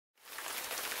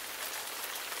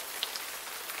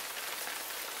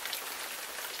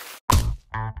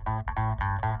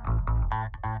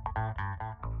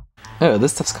Oh,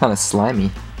 this stuff's kind of slimy,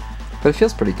 but it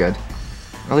feels pretty good.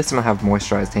 At least I'm gonna have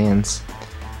moisturized hands.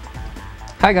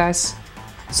 Hi guys!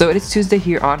 So it is Tuesday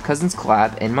here on Cousin's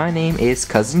Collab, and my name is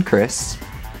Cousin Chris.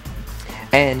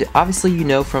 And obviously you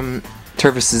know from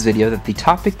Tervis's video that the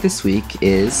topic this week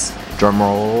is,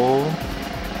 drumroll,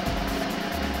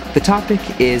 the topic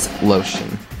is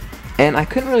lotion. And I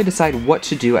couldn't really decide what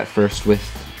to do at first with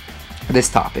this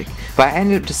topic, but I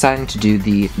ended up deciding to do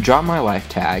the Draw My Life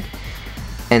tag,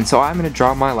 and so I'm going to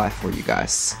draw my life for you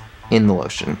guys in the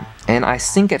lotion. And I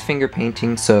stink at finger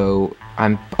painting, so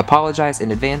I apologize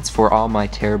in advance for all my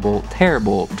terrible,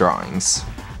 terrible drawings.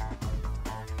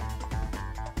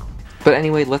 But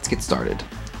anyway, let's get started.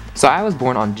 So I was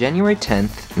born on January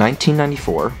 10th,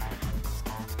 1994.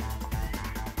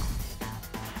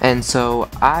 And so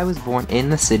I was born in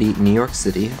the city, New York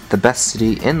City, the best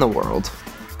city in the world.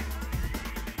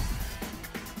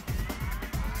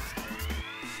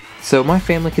 So my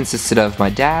family consisted of my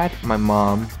dad, my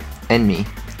mom, and me.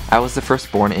 I was the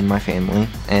firstborn in my family,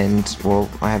 and, well,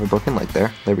 I have a broken leg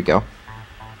there. There we go.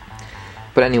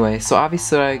 But anyway, so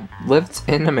obviously I lived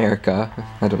in America.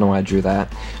 I don't know why I drew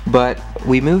that. But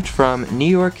we moved from New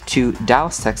York to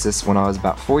Dallas, Texas when I was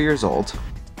about 4 years old.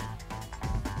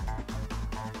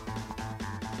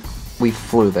 We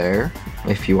flew there,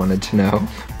 if you wanted to know.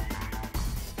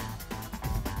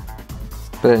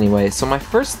 But anyway, so my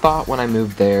first thought when I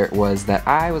moved there was that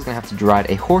I was going to have to ride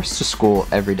a horse to school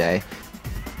every day.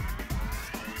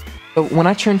 So when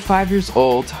I turned 5 years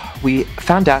old, we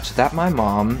found out that my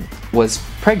mom was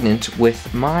pregnant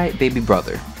with my baby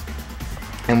brother.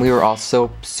 And we were all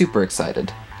so super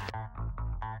excited.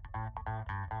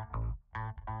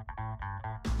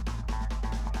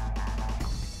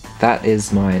 That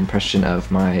is my impression of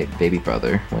my baby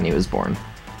brother when he was born.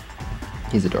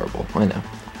 He's adorable, I know.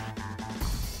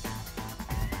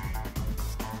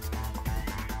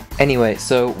 Anyway,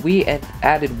 so we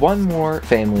added one more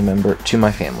family member to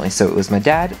my family. So it was my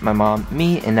dad, my mom,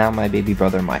 me, and now my baby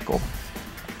brother, Michael.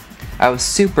 I was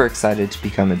super excited to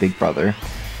become a big brother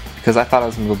because I thought I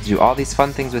was going to be able to do all these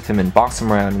fun things with him and boss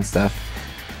him around and stuff.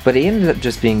 But he ended up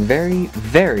just being very,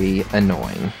 very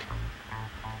annoying.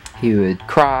 He would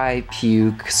cry,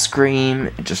 puke,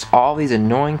 scream, just all these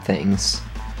annoying things.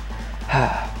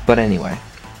 But anyway,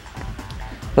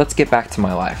 let's get back to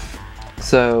my life.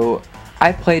 So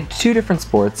I played 2 different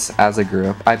sports as I grew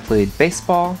up. I played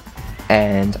baseball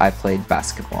and I played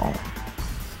basketball.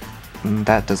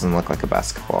 That doesn't look like a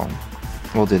basketball.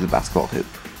 We'll do the basketball hoop.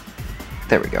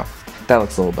 There we go. That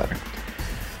looks a little better.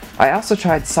 I also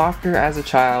tried soccer as a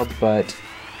child, but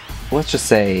let's just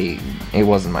say it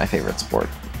wasn't my favorite sport.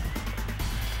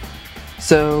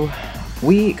 So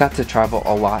we got to travel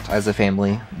a lot as a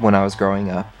family when I was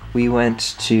growing up. We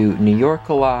went to New York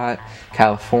a lot,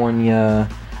 California,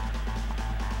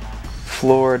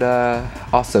 Florida,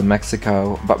 also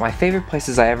Mexico, but my favorite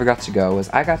places I ever got to go was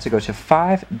I got to go to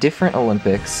 5 different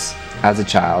Olympics as a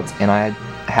child, and I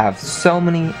have so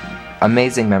many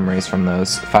amazing memories from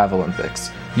those 5 Olympics.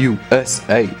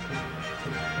 USA!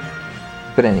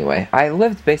 But anyway, I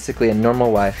lived basically a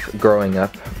normal life growing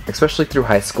up, especially through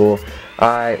high school.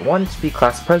 I wanted to be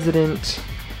class president,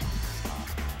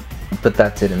 but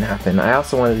that didn't happen. I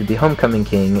also wanted to be homecoming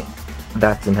king.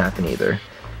 That didn't happen either.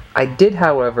 I did,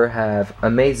 however, have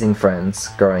amazing friends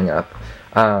growing up.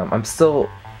 I'm still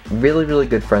really, really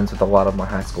good friends with a lot of my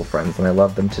high school friends, and I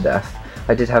love them to death.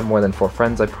 I did have more than 4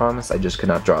 friends, I promise, I just could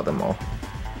not draw them all.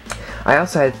 I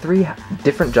also had 3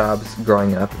 different jobs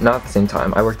growing up, not at the same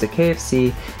time. I worked at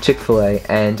KFC, Chick-fil-A,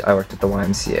 and I worked at the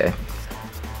YMCA.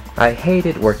 I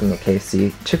hated working at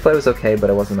KFC. Chick-fil-A was okay, but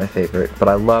it wasn't my favorite, but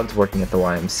I loved working at the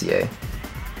YMCA.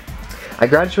 I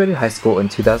graduated high school in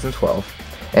 2012.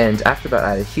 And after that, I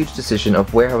had a huge decision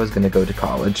of where I was going to go to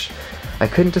college. I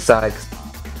couldn't decide because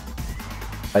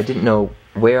I didn't know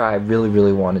where I really,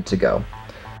 really wanted to go.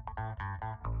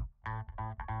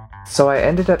 So I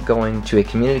ended up going to a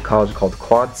community college called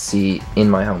Quad C in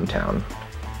my hometown,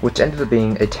 which ended up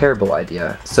being a terrible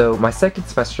idea. So my second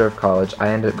semester of college, I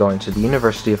ended up going to the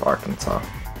University of Arkansas.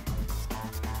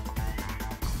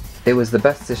 It was the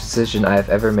best decision I have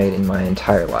ever made in my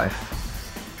entire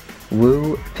life.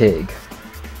 Woo pig.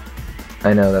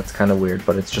 I know that's kind of weird,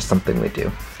 but it's just something we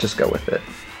do. Just go with it.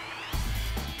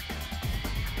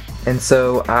 And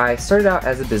so I started out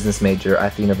as a business major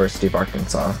at the University of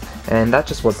Arkansas, and that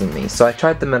just wasn't me. So I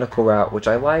tried the medical route, which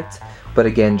I liked, but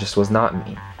again, just was not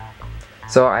me.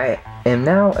 So I am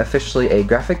now officially a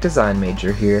graphic design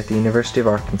major here at the University of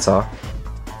Arkansas,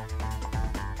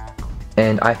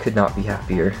 and I could not be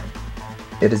happier.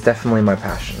 It is definitely my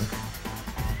passion.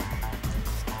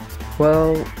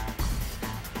 Well,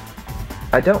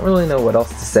 I don't really know what else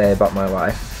to say about my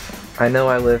life. I know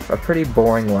I live a pretty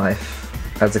boring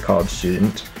life as a college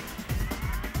student,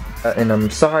 and I'm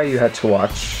sorry you had to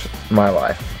watch my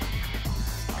life.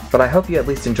 But I hope you at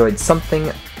least enjoyed something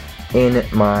in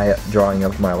my drawing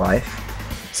of my life.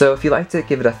 So if you liked it,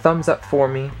 give it a thumbs up for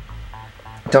me.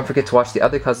 Don't forget to watch the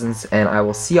other cousins, and I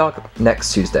will see y'all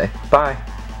next Tuesday. Bye!